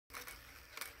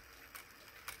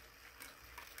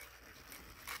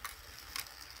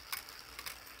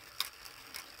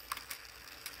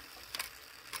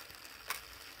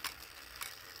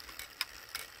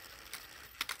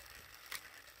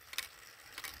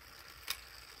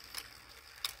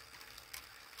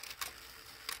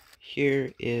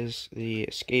Here is the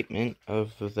escapement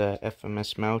of the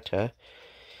F.M.S. Mauthe.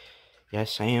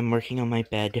 Yes, I am working on my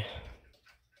bed.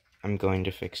 I'm going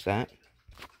to fix that.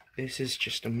 This is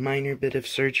just a minor bit of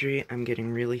surgery. I'm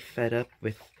getting really fed up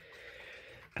with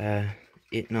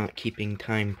it not keeping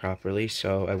time properly,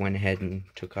 so I went ahead and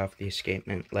took off the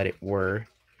escapement, let it whir.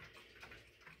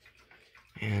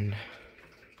 And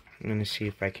I'm going to see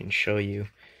if I can show you.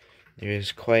 There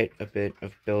is quite a bit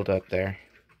of buildup there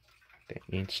that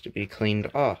needs to be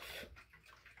cleaned off.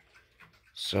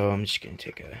 So I'm just going to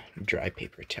take a dry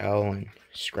paper towel and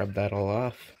scrub that all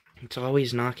off. It's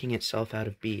always knocking itself out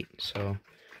of beat, so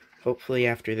hopefully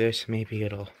after this maybe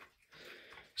it'll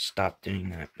stop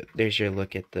doing that. But there's your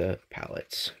look at the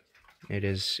pallets. It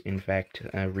is in fact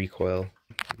a recoil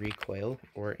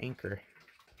or anchor.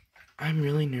 I'm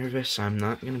really nervous. I'm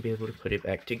not going to be able to put it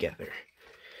back together,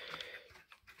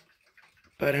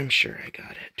 but I'm sure I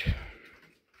got it.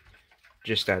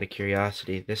 Just out of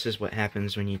curiosity, this is what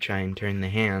happens when you try and turn the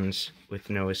hands with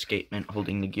no escapement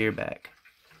holding the gear back.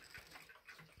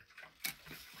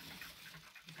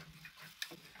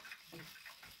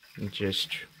 It just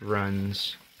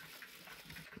runs.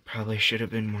 Probably should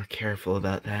have been more careful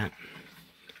about that.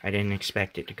 I didn't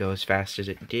expect it to go as fast as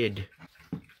it did.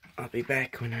 I'll be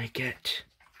back when I get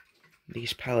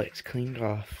these pallets cleaned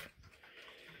off.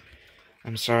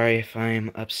 I'm sorry if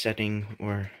I'm upsetting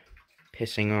or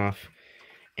pissing off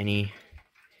any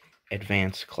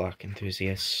advanced clock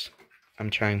enthusiasts. I'm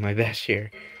trying my best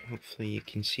here. Hopefully you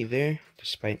can see there,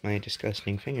 despite my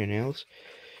disgusting fingernails,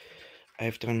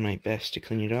 I've done my best to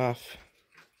clean it off.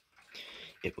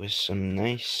 It was some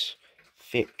nice,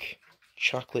 thick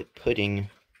chocolate pudding.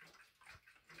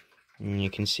 And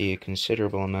you can see a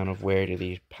considerable amount of wear to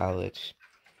these pallets,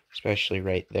 especially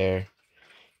right there.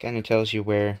 Kind of tells you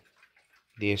where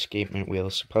the escapement wheel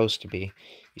is supposed to be.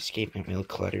 The escapement wheel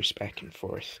clutters back and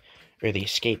forth. Or the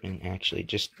escapement, actually,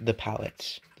 just the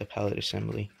pallets. The pallet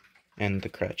assembly. And the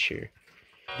crutch here.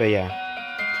 But yeah.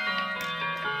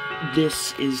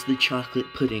 This is the chocolate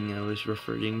pudding I was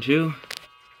referring to.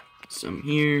 Some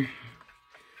here.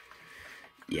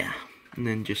 Yeah. And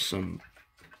then just some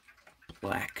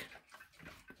black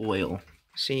oil.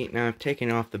 See, now I've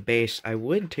taken off the base. I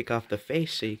would take off the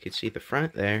face so you could see the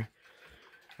front there.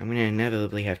 I'm going to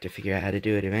inevitably have to figure out how to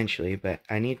do it eventually, but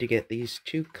I need to get these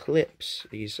two clips.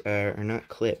 These are not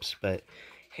clips, but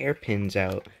hairpins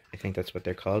out. I think that's what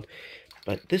they're called.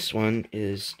 But this one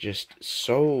is just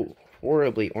so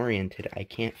horribly oriented, I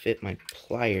can't fit my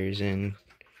pliers in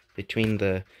between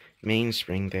the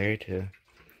mainspring there to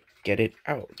get it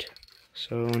out.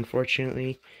 So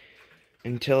unfortunately,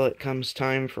 until it comes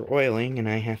time for oiling and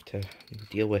I have to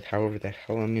deal with however the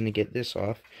hell I'm going to get this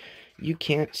off, you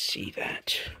can't see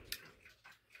that.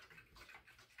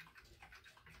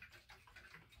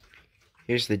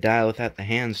 Here's the dial without the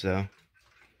hands, though.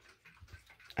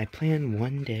 I plan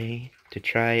one day to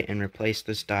try and replace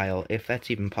this dial, if that's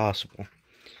even possible.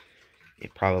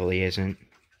 It probably isn't.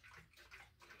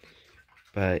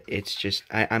 But it's just,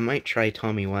 I might try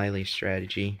Tommy Wiley's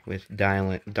strategy with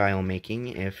dial making,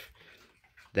 if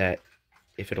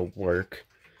it'll work.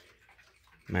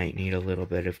 Might need a little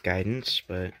bit of guidance,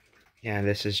 but yeah,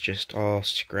 this is just all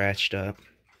scratched up.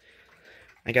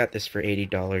 I got this for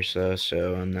 $80 though,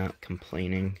 so I'm not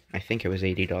complaining. I think it was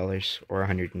 $80 or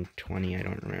 $120, I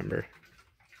don't remember.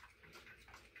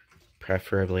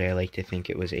 Preferably, I like to think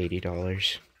it was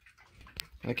 $80.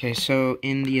 Okay, so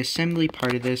in the assembly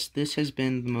part of this has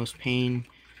been the most pain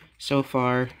so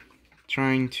far,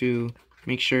 trying to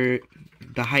make sure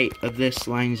the height of this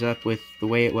lines up with the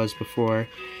way it was before.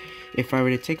 If I were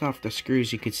to take off the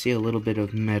screws, you could see a little bit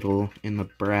of metal in the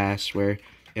brass where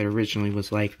it originally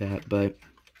was like that, but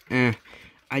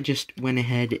I just went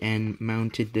ahead and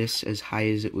mounted this as high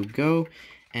as it would go,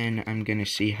 and I'm going to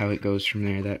see how it goes from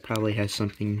there. That probably has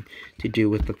something to do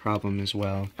with the problem as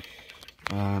well.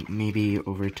 Maybe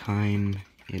over time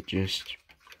it just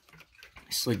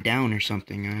slid down or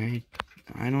something.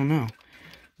 I don't know,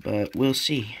 but we'll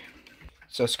see.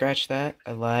 So scratch that,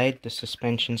 I lied. The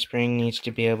suspension spring needs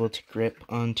to be able to grip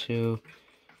onto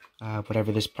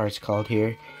whatever this part's called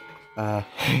here.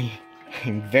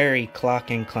 I'm very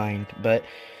clock inclined, but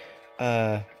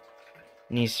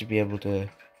needs to be able to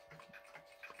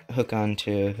hook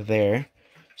onto there.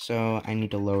 So I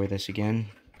need to lower this again.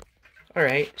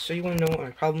 Alright, so you want to know what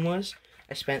my problem was?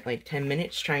 I spent like 10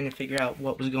 minutes trying to figure out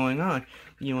what was going on.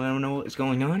 You want to know what was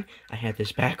going on? I had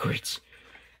this backwards.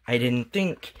 I didn't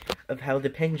think of how the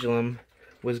pendulum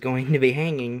was going to be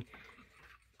hanging,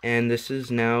 and this is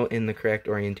now in the correct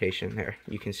orientation there.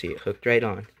 You can see it hooked right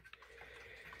on.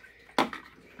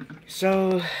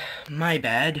 So, my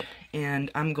bad.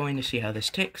 and I'm going to see how this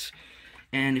ticks.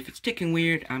 And if it's ticking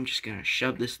weird, I'm just going to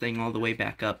shove this thing all the way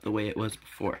back up the way it was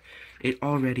before. It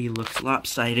already looks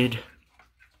lopsided,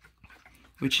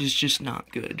 which is just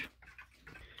not good.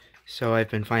 So I've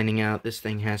been finding out this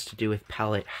thing has to do with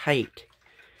pallet height.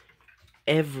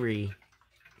 Every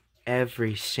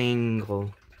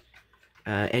single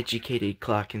educated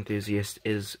clock enthusiast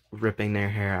is ripping their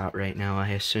hair out right now, I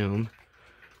assume.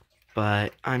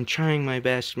 But I'm trying my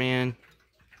best, man.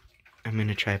 I'm going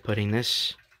to try putting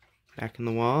this back in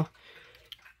the wall.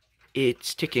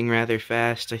 It's ticking rather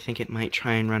fast. I think it might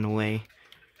try and run away.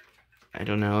 I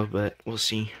don't know, but we'll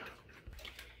see.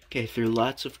 Okay, through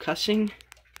lots of cussing,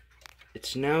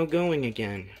 it's now going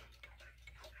again.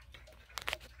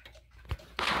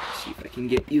 Let's see if I can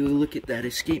get you a look at that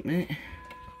escapement.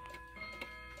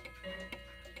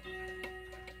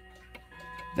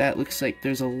 That looks like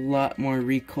there's a lot more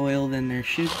recoil than there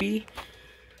should be,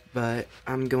 but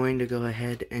I'm going to go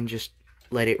ahead and just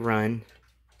let it run,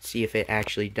 see if it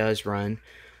actually does run.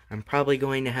 I'm probably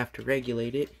going to have to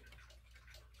regulate it,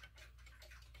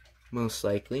 most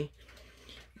likely,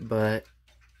 but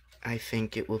I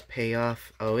think it will pay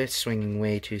off. Oh, it's swinging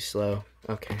way too slow.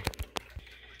 Okay.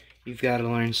 You've got to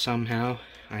learn somehow.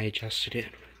 I adjusted it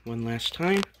one last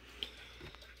time.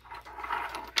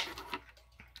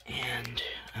 And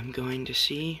I'm going to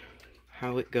see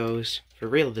how it goes for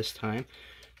real this time.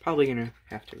 Probably going to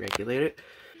have to regulate it.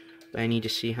 But I need to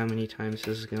see how many times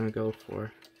this is going to go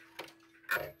for.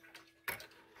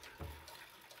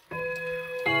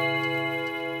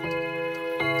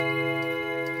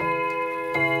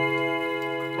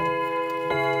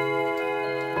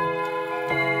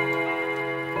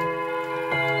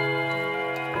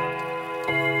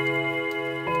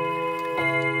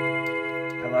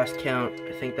 Lost count.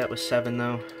 I think that was 7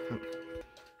 though.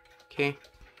 Okay,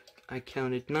 I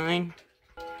counted 9.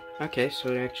 Okay, so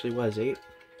it actually was 8.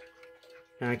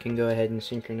 Now I can go ahead and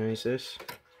synchronize this.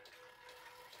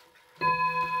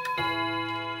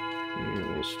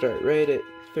 And we'll start right at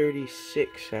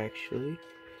 36 actually.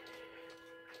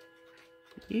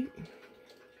 Yeah.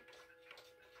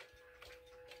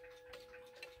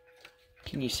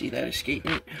 Can you see that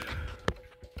escapement?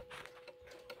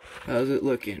 How's it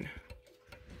looking?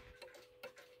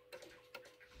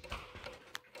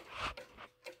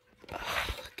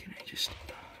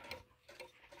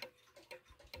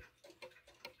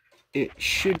 It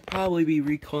should probably be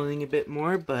recoiling a bit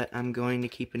more, but I'm going to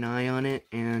keep an eye on it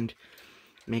and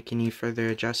make any further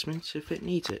adjustments if it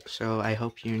needs it. So I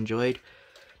hope you enjoyed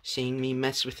seeing me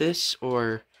mess with this,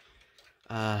 or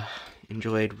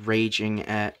enjoyed raging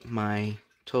at my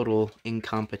total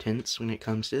incompetence when it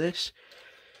comes to this.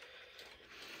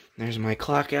 There's my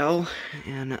clock owl,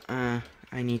 and I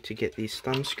need to get these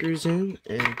thumb screws in,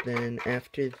 and then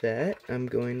after that, I'm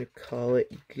going to call it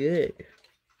good.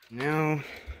 Now,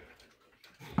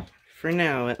 for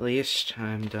now at least,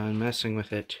 I'm done messing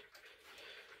with it.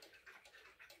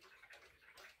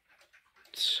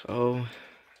 So,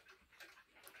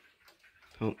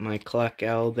 hope my clock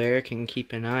owl there can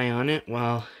keep an eye on it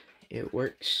while it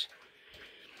works.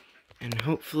 And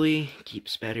hopefully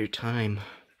keeps better time.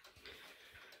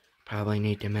 Probably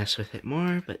need to mess with it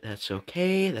more, but that's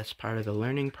okay. That's part of the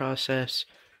learning process.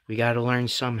 We gotta learn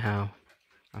somehow.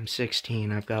 I'm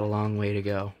 16, I've got a long way to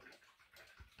go.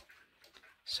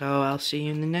 So I'll see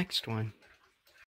you in the next one.